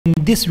In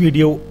this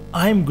video,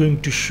 I'm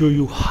going to show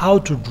you how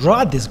to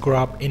draw this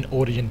graph in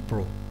Origin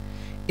Pro.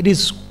 It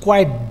is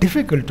quite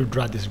difficult to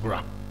draw this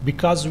graph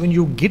because when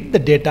you get the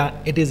data,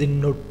 it is in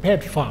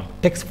notepad form,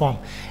 text form.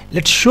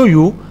 Let's show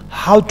you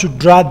how to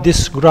draw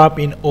this graph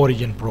in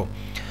Origin Pro.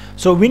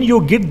 So when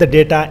you get the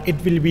data,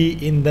 it will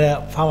be in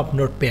the form of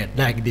notepad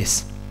like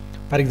this.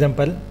 For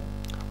example,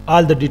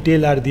 all the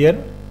detail are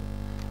there.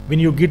 When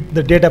you get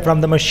the data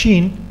from the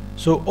machine,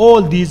 so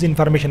all these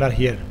information are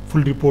here.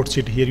 Full report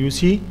sheet here you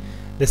see.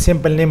 The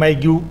sample name I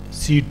give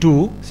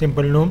C2,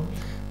 simple name.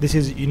 This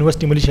is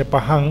University Malaysia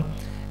Pahang,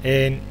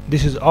 and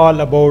this is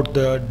all about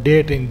the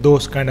date and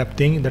those kind of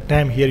thing. The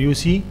time here you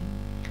see,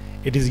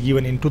 it is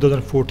given in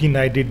 2014.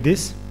 I did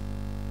this.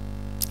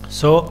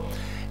 So,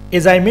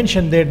 as I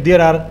mentioned that there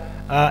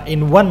are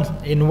in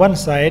one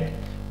side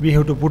we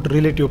have to put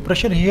relative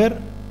pressure here.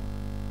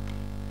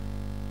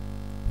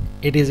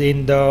 It is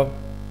in the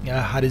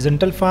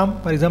horizontal form.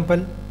 For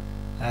example,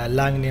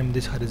 long name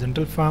this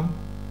horizontal form.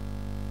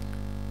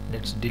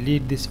 Let's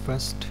delete this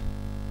first.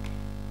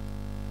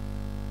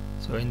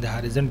 So in the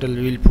horizontal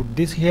we will put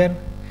this here,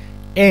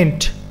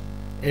 and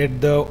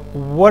at the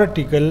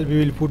vertical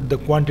we will put the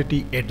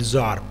quantity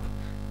adsorb.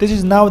 This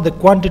is now the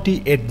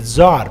quantity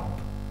adsorb.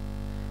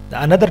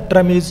 The another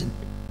term is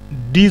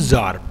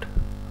desorbed.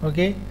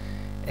 Okay,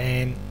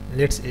 and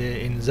let's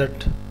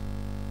insert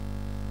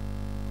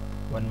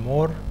one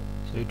more,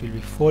 so it will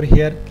be 4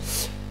 here.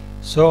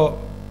 So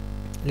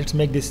let's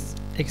make this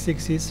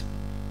x-axis.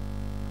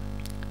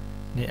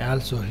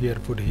 Also here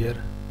put here,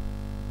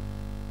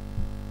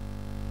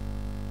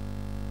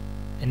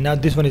 and now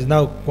this one is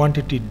now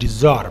quantity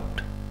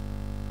desorbed.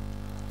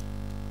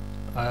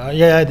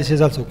 This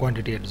is also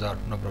quantity adsorbed,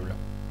 no problem.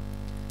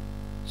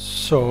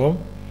 So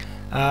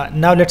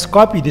now let's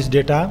copy this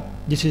data.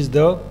 This is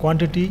the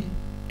quantity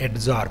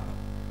adsorbed.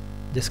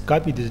 Just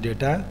copy this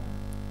data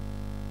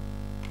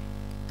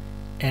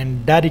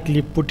and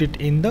directly put it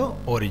in the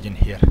origin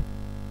here.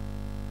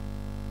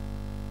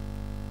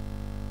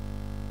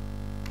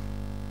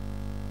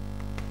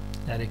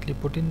 Directly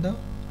put in the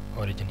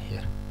origin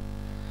here.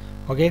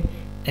 Okay,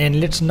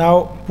 and let's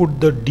now put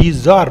the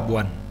desorb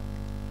one.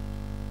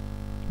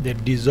 The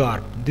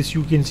desorb, this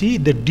you can see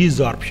the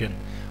desorption.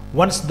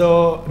 Once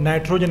the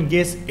nitrogen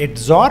gas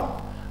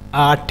adsorbed,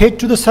 take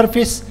to the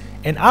surface,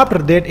 and after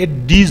that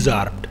it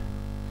desorbed.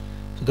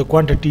 So the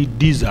quantity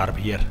desorb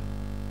here,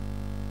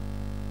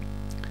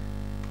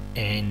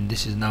 and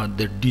this is now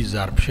the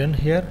desorption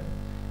here.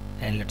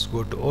 And let's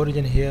go to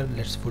origin here.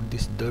 Let's put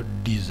this the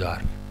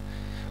desorb.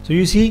 So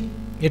you see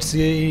it's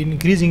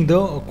increasing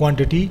the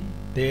quantity,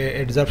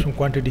 the adsorption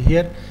quantity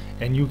here,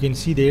 and you can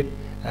see that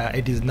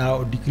it is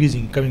now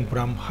decreasing, coming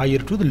from higher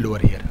to the lower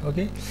here.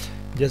 Okay,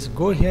 just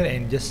go here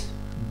and just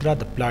draw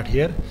the plot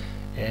here,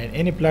 and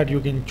any plot you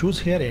can choose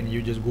here, and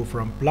you just go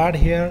from plot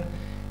here,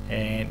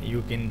 and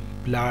you can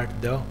plot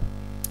the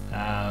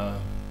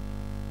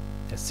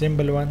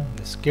symbol one,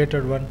 the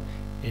scattered one,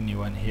 any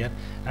one here,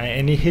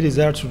 and here is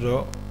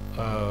also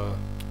the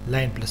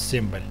line plus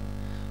symbol.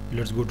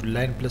 Let's go to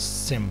line plus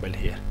symbol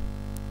here.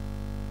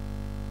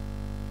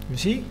 You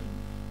see,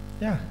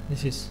 yeah,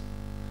 this is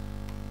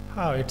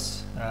how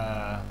it's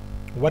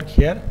work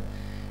here,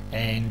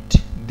 and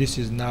this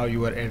is now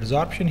your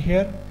adsorption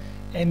here,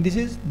 and this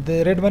is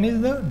the red one is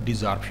the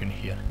desorption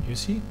here. You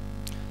see,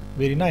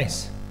 very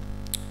nice.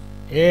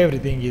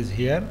 Everything is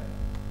here,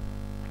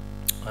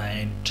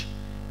 and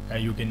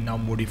you can now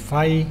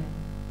modify.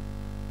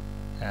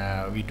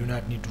 We do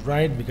not need to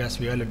write because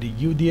we already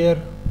give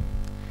there.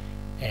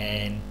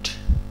 And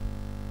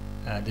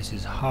this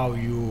is how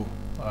you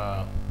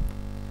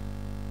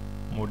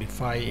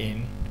modify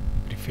in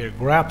preferred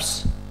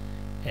graphs,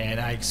 and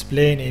I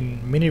explain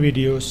in many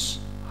videos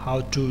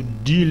how to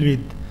deal with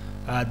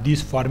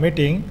this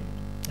formatting.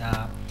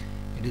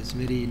 It is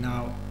very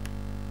now,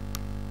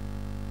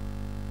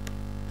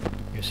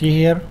 you see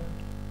here.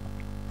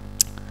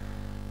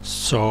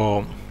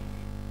 So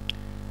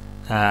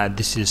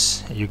this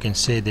is, you can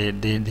say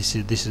that this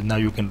is now,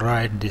 you can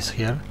write this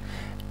here,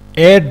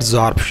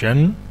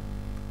 adsorption,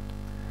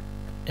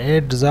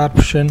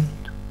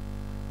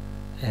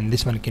 and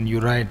this one can you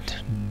write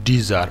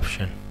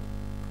desorption.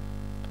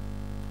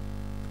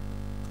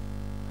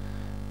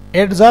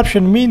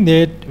 Adsorption mean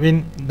that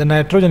when the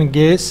nitrogen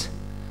gas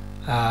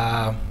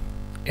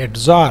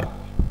adsorb,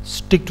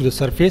 stick to the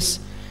surface,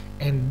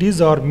 and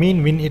desorb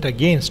mean when it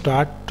again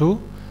start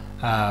to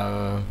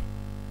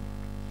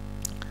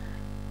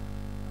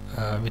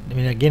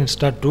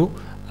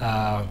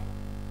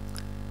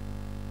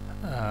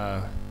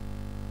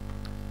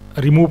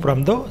remove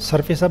from the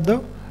surface of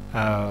the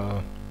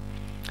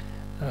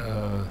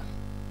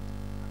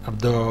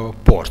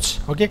pores.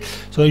 Okay,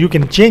 so you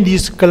can change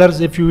these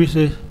colors if you wish.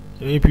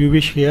 If you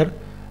wish here,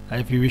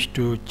 if you wish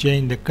to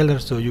change the color,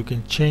 so you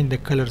can change the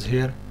colors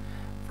here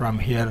from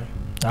here.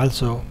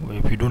 Also,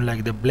 if you don't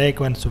like the black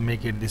one, so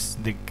make it this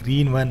the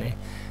green one.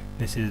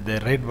 This is the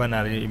red one,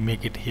 or you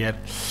make it here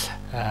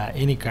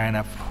any kind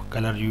of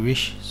color you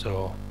wish.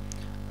 So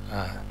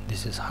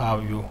this is how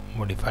you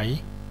modify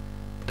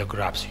the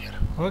graphs here.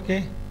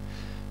 Okay,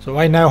 So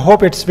I now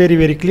hope it's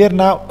very clear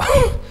now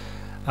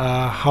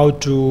how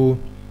to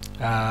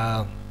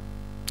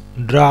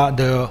draw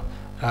the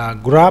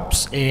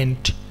graphs, and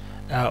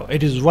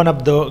it is one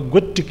of the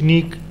good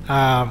technique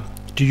to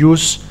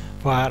use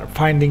for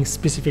finding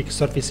specific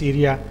surface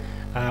area.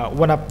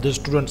 One of the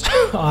students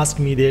asked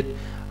me that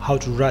how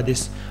to draw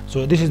this.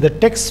 So this is the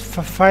text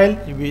file.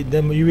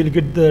 Then you will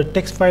get the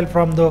text file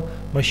from the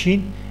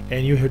machine,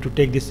 and you have to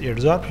take this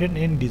adsorption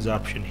and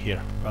desorption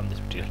here from this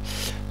material.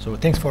 So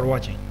thanks for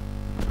watching.